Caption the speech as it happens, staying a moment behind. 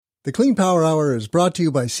The Clean Power Hour is brought to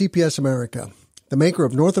you by CPS America, the maker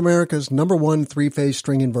of North America's #1 three-phase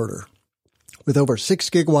string inverter. With over 6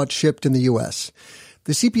 gigawatts shipped in the U.S.,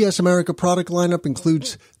 the CPS America product lineup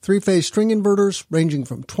includes three-phase string inverters ranging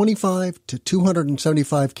from 25 to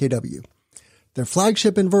 275 kW. Their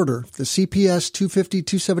flagship inverter, the CPS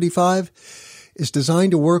 250-275, is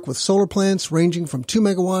designed to work with solar plants ranging from 2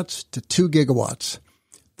 megawatts to 2 gigawatts.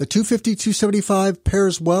 The 250-275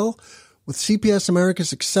 pairs well with CPS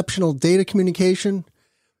America's exceptional data communication,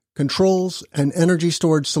 controls, and energy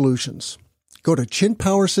storage solutions. Go to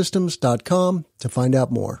chintpowersystems.com to find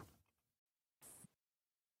out more.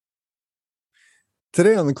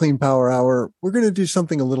 Today on the Clean Power Hour, we're going to do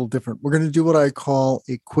something a little different. We're going to do what I call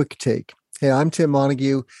a quick take. Hey, I'm Tim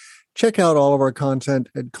Montague. Check out all of our content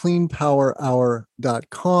at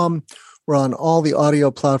cleanpowerhour.com. We're on all the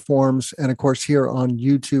audio platforms and, of course, here on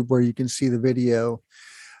YouTube where you can see the video.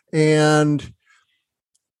 And,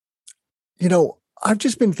 I've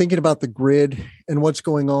just been thinking about the grid and what's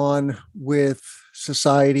going on with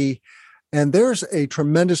society. And there's a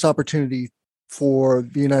tremendous opportunity for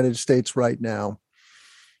the United States right now.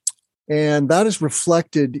 And that is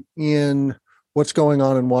reflected in what's going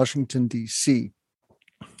on in Washington, D.C.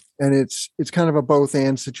 And it's kind of a both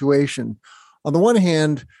and situation. On the one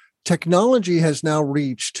hand, technology has now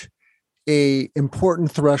reached an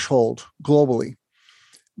important threshold globally,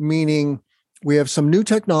 meaning we have some new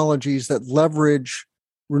technologies that leverage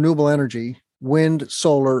renewable energy, wind,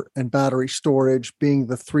 solar, and battery storage being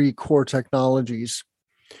the three core technologies.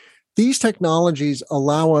 These technologies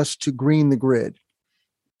allow us to green the grid.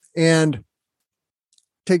 And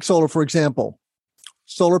take solar, for example.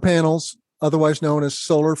 Solar panels, otherwise known as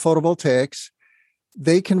solar photovoltaics,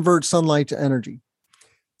 they convert sunlight to energy.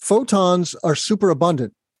 Photons are super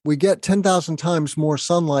abundant. We get 10,000 times more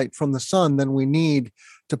sunlight from the sun than we need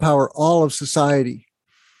to power all of society.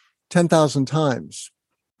 10,000 times.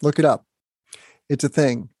 Look it up. It's a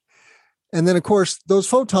thing. And then, of course, those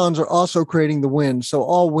photons are also creating the wind. So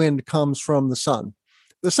all wind comes from the sun.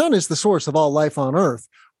 The sun is the source of all life on Earth.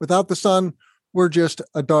 Without the sun, we're just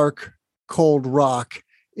a dark, cold rock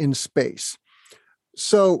in space.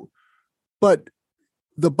 So, but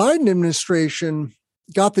the Biden administration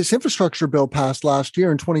got this infrastructure bill passed last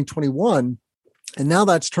year in 2021, and now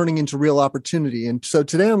that's turning into real opportunity. And so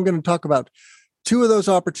today I'm going to talk about two of those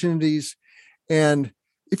opportunities. And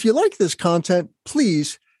if you like this content,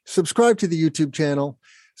 please subscribe to the YouTube channel,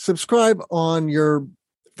 subscribe on your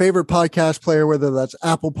favorite podcast player, whether that's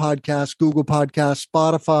Apple Podcasts, Google Podcasts,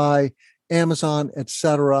 Spotify, Amazon,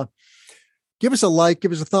 etc. Give us a like,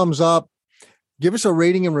 give us a thumbs up, give us a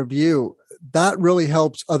rating and review. That really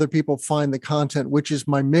helps other people find the content, which is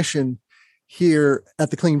my mission here at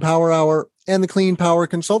the Clean Power Hour and the Clean Power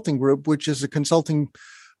Consulting Group, which is a consulting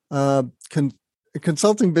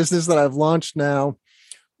consulting business that I've launched now,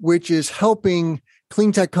 which is helping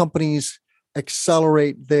clean tech companies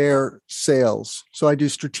accelerate their sales. So I do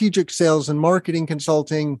strategic sales and marketing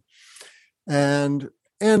consulting, and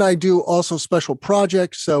I do also special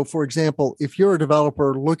projects. So for example, if you're a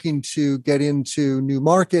developer looking to get into new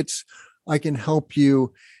markets, I can help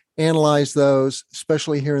you analyze those,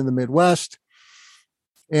 especially here in the Midwest.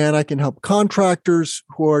 And I can help contractors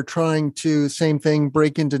who are trying to, same thing,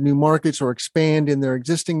 break into new markets or expand in their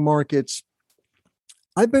existing markets.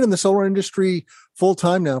 I've been in the solar industry full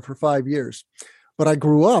time now for 5 years, but I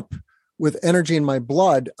grew up with energy in my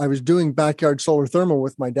blood. I was doing backyard solar thermal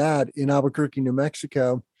with my dad in Albuquerque, New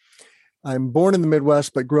Mexico. I'm born in the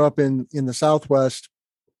Midwest, but grew up in the Southwest.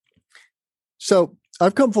 So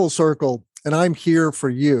I've come full circle, and I'm here for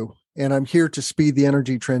you, and I'm here to speed the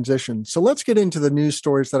energy transition. So let's get into the news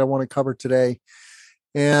stories that I want to cover today.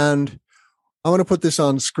 And I want to put this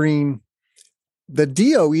on screen. The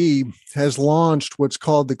DOE has launched what's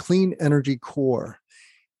called the Clean Energy Corps.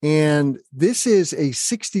 And this is a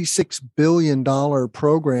 $66 billion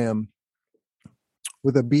program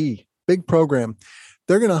with a B, big program.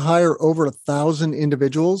 They're going to hire over 1,000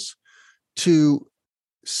 individuals to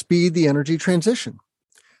speed the energy transition.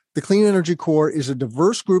 The Clean Energy Corps is a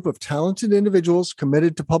diverse group of talented individuals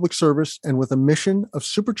committed to public service and with a mission of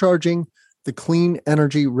supercharging the clean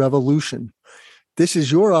energy revolution. This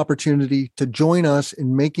is your opportunity to join us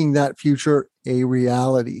in making that future a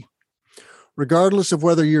reality. Regardless of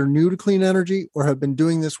whether you're new to clean energy or have been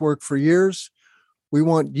doing this work for years, we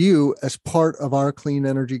want you as part of our Clean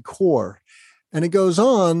Energy Corps. And it goes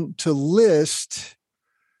on to list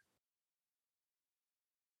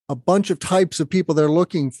a bunch of types of people they're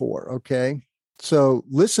looking for, okay? So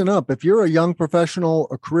listen up. If you're a young professional,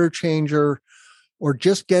 a career changer, or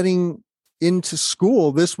just getting into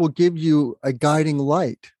school, this will give you a guiding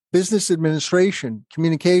light. business administration,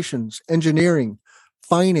 communications, engineering,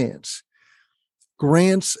 finance,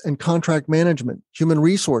 grants and contract management, human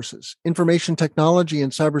resources, information technology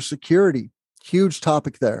and cybersecurity, huge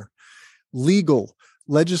topic there, legal,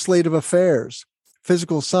 legislative affairs,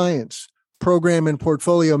 physical science, program and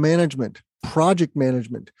portfolio management, project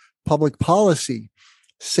management, public policy,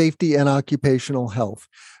 safety and occupational health.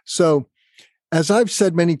 So, as I've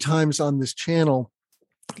said many times on this channel,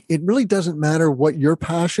 it really doesn't matter what your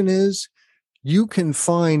passion is. You can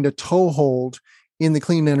find a toehold in the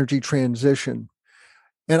clean energy transition.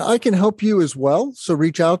 And I can help you as well. So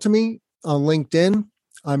reach out to me on LinkedIn.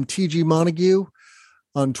 I'm TG Montague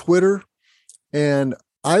on Twitter, and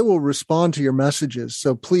I will respond to your messages.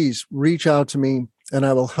 So please reach out to me and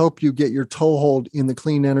I will help you get your toehold in the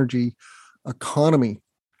clean energy economy.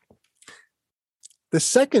 The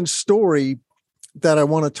second story that I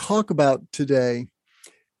want to talk about today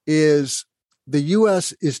is the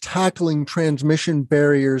U.S. is tackling transmission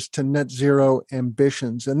barriers to net zero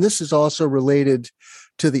ambitions. And this is also related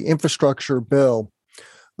to the infrastructure bill.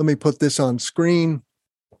 Let me put this on screen.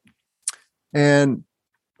 And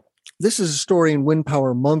this is a story in Wind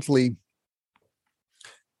Power Monthly.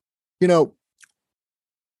 You know,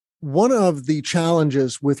 one of the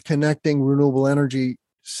challenges with connecting renewable energy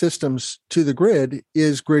systems to the grid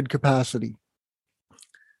is grid capacity.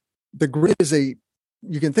 The grid is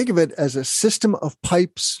you can think of it as a system of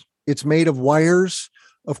pipes. It's made of wires,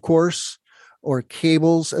 of course, or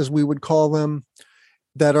cables, as we would call them,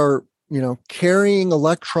 that are, carrying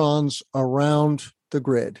electrons around the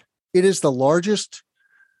grid. It is the largest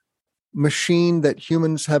machine that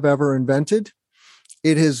humans have ever invented.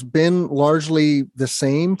 It has been largely the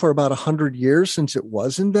same for about 100 years since it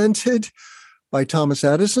was invented by Thomas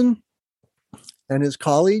Edison and his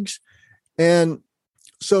colleagues. And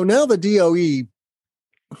so now the DOE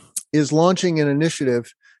is launching an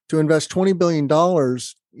initiative to invest $20 billion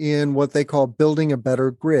in what they call building a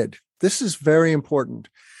better grid. This is very important.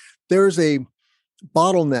 There is a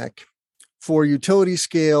bottleneck for utility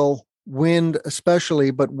scale wind,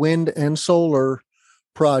 especially, but wind and solar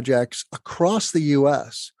projects across the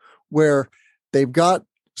U.S. where they've got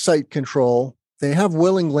site control. They have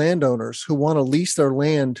willing landowners who want to lease their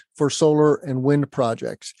land for solar and wind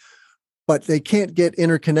projects, but they can't get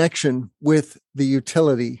interconnection with the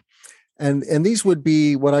utility. And these would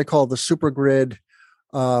be what I call the supergrid,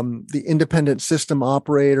 the independent system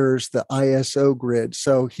operators, the ISO grid.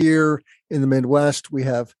 So here in the Midwest, we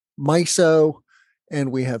have MISO,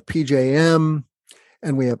 and we have PJM,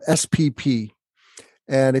 and we have SPP.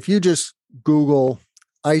 And if you just Google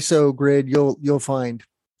ISO grid, you'll find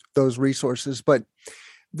those resources. But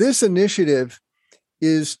this initiative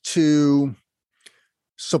is to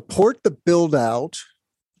support the build out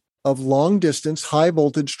of long distance, high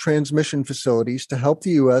voltage transmission facilities to help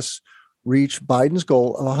the U.S. reach Biden's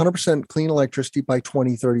goal of 100% clean electricity by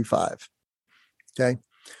 2035. Okay.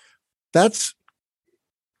 That's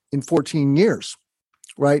in 14 years,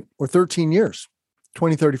 right? Or 13 years,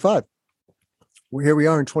 2035. Here we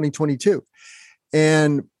are in 2022.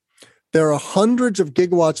 And there are hundreds of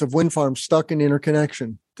gigawatts of wind farms stuck in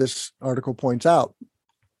interconnection, this article points out,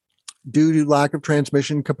 due to lack of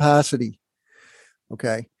transmission capacity.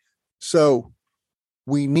 Okay. So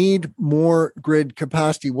we need more grid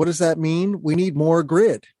capacity. What does that mean? We need more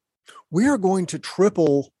grid. We are going to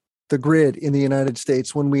triple the grid in the United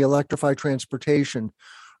States when we electrify transportation.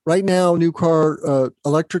 Right now, new car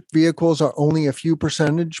electric vehicles are only a few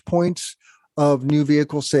percentage points of new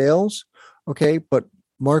vehicle sales. Okay, but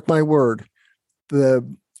mark my word,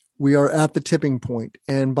 we are at the tipping point.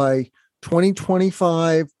 And by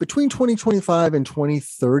 2025, between 2025 and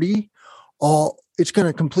 2030, it's going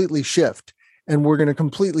to completely shift. And we're going to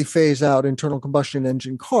completely phase out internal combustion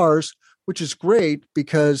engine cars, which is great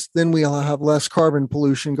because then we'll have less carbon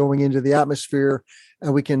pollution going into the atmosphere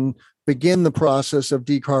and we can begin the process of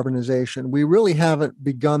decarbonization. We really haven't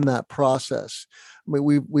begun that process. I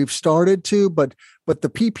mean, we've started to, but the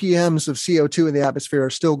ppms of CO2 in the atmosphere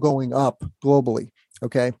are still going up globally.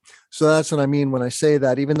 Okay. So that's what I mean when I say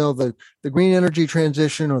that, even though the green energy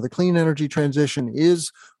transition or the clean energy transition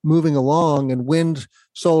is moving along and wind,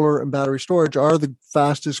 solar, and battery storage are the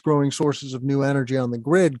fastest growing sources of new energy on the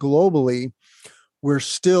grid globally, we're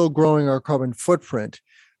still growing our carbon footprint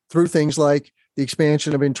through things like the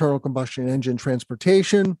expansion of internal combustion engine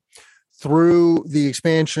transportation, through the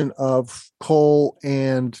expansion of coal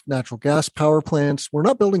and natural gas power plants. We're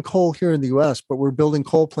not building coal here in the US, but we're building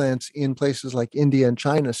coal plants in places like India and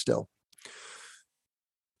China still.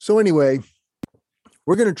 So anyway,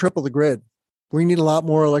 we're going to triple the grid. We need a lot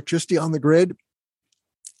more electricity on the grid.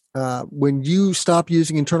 When you stop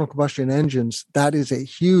using internal combustion engines, that is a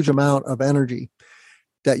huge amount of energy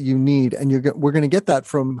that you need. And we're going to get that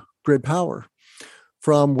from grid power,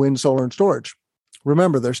 from wind, solar, and storage.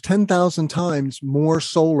 Remember, there's 10,000 times more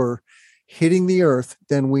solar hitting the earth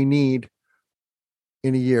than we need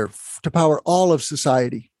in a year to power all of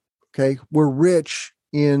society. Okay. We're rich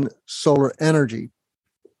in solar energy.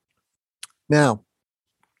 Now,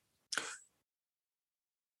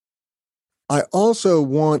 I also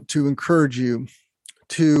want to encourage you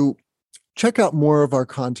to check out more of our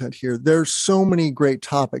content here. There's so many great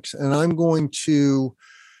topics, and I'm going to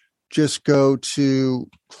just go to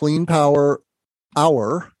Clean Power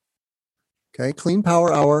Hour, okay,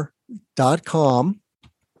 cleanpowerhour.com.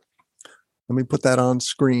 Let me put that on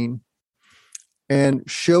screen and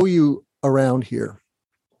show you around here.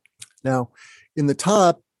 Now, in the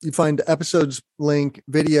top, you find episodes link,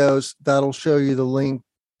 videos. That'll show you the link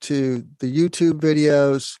to the YouTube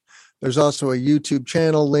videos. There's also a YouTube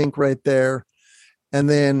channel link right there. And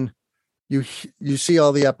then you see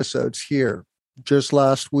all the episodes here. Just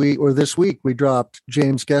last week or this week, we dropped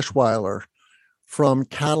James Geschweiler from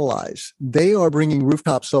Catalyze. They are bringing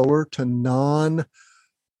rooftop solar to non-owner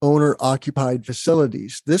occupied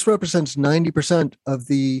facilities. This represents 90% of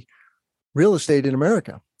the real estate in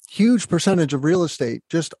America. Huge percentage of real estate,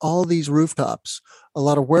 just all these rooftops, a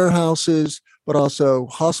lot of warehouses, but also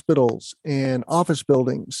hospitals and office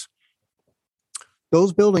buildings.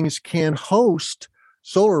 Those buildings can host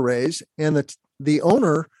solar arrays, and the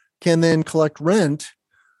owner can then collect rent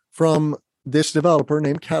from this developer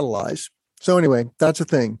named Catalyze. So anyway, that's a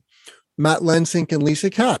thing. Matt Lensink and Lisa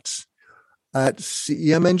Katz at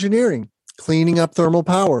CEM Engineering, cleaning up thermal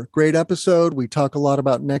power. Great episode. We talk a lot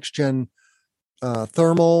about next-gen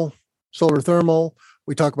thermal, solar thermal.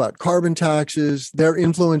 We talk about carbon taxes, their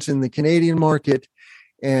influence in the Canadian market,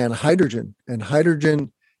 and hydrogen. And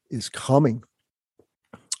hydrogen is coming.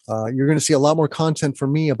 You're going to see a lot more content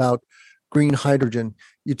from me about green hydrogen.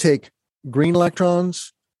 You take green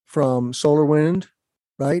electrons from solar wind,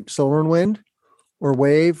 right? Solar and wind, or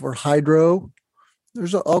wave, or hydro.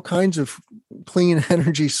 There's all kinds of clean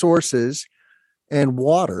energy sources, and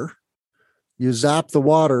water. You zap the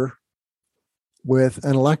water with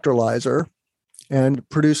an electrolyzer and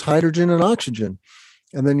produce hydrogen and oxygen.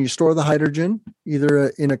 And then you store the hydrogen either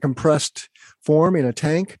in a compressed form in a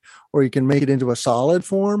tank, or you can make it into a solid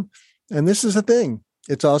form. And this is a thing.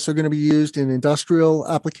 It's also going to be used in industrial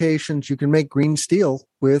applications. You can make green steel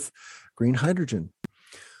with green hydrogen.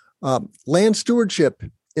 Land stewardship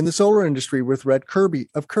in the solar industry with Rhett Kirby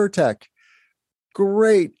of Curtech.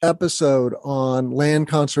 Great episode on land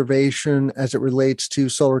conservation as it relates to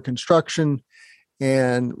solar construction.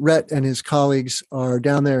 And Rhett and his colleagues are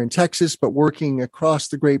down there in Texas, but working across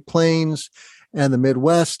the Great Plains and the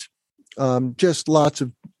Midwest. Just lots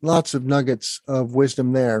of nuggets of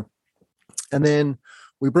wisdom there. And then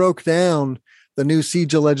we broke down the new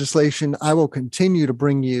CEJA legislation. I will continue to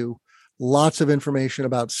bring you lots of information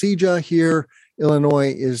about CEJA here.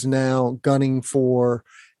 Illinois is now gunning for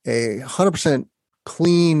a 100%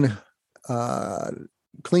 clean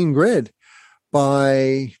grid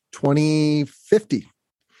by 2050.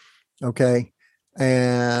 Okay.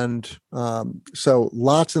 And so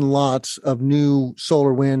lots and lots of new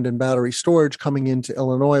solar, wind, and battery storage coming into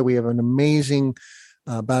Illinois. We have an amazing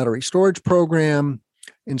battery storage program,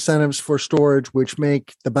 incentives for storage, which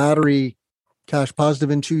make the battery cash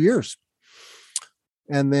positive in 2 years.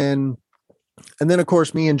 And then, of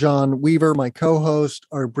course, me and John Weaver, my co-host,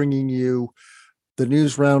 are bringing you the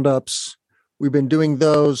news roundups. We've been doing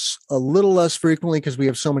those a little less frequently because we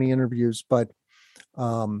have so many interviews, but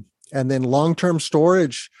and then long-term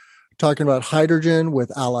storage, talking about hydrogen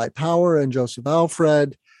with Ally Power and Joseph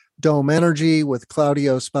Alfred, Dome Energy with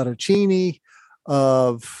Claudio Spadaccini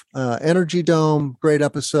of Energy Dome, great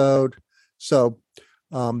episode. So,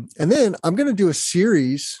 and then I'm going to do a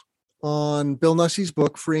series on Bill Nussey's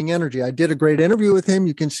book, Freeing Energy. I did a great interview with him.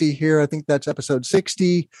 You can see here, I think that's episode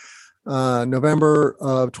 60, November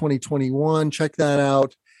of 2021. Check that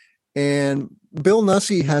out. And Bill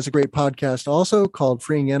Nussey has a great podcast also called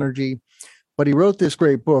Freeing Energy, but he wrote this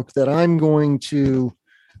great book that I'm going to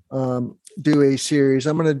do a series.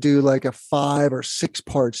 I'm going to do like a 5 or 6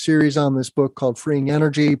 part series on this book called Freeing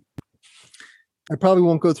Energy. I probably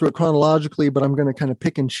won't go through it chronologically, but I'm going to kind of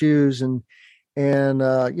pick and choose. And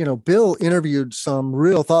Bill interviewed some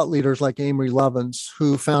real thought leaders like Amory Lovins,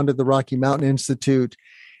 who founded the Rocky Mountain Institute,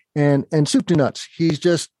 and soup to nuts.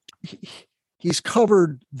 He's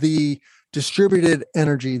covered the distributed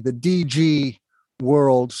energy, the DG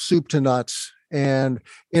world, soup to nuts, and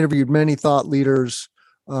interviewed many thought leaders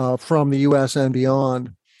from the U.S. and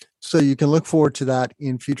beyond. So you can look forward to that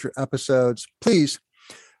in future episodes. Please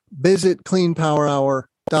visit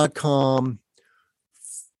cleanpowerhour.com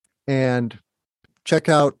and check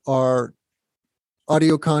out our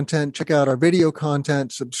audio content, check out our video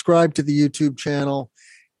content, subscribe to the YouTube channel,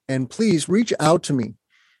 and please reach out to me.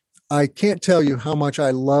 I can't tell you how much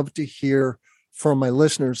I love to hear from my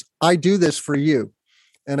listeners. I do this for you,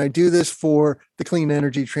 and I do this for the clean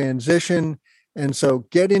energy transition. And so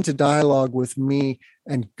get into dialogue with me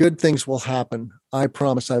and good things will happen. I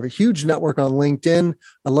promise. I have a huge network on LinkedIn.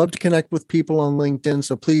 I love to connect with people on LinkedIn,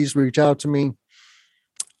 so please reach out to me.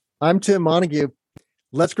 I'm Tim Montague.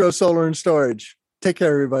 Let's grow solar and storage. Take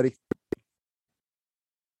care, everybody.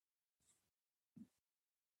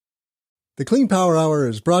 The Clean Power Hour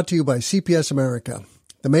is brought to you by CPS America,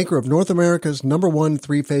 the maker of North America's #1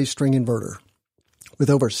 three-phase string inverter, with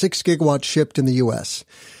over 6 gigawatts shipped in the U.S.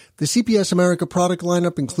 The CPS America product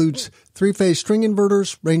lineup includes three-phase string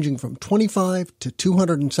inverters ranging from 25 to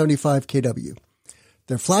 275 kW.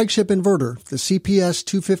 Their flagship inverter, the CPS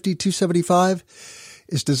 250-275,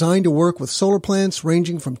 is designed to work with solar plants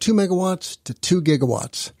ranging from 2 megawatts to 2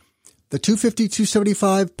 gigawatts. The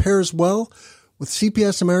 250-275 pairs well with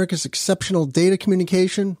CPS America's exceptional data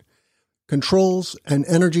communication, controls, and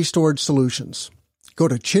energy storage solutions. Go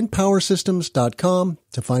to chintpowersystems.com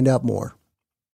to find out more.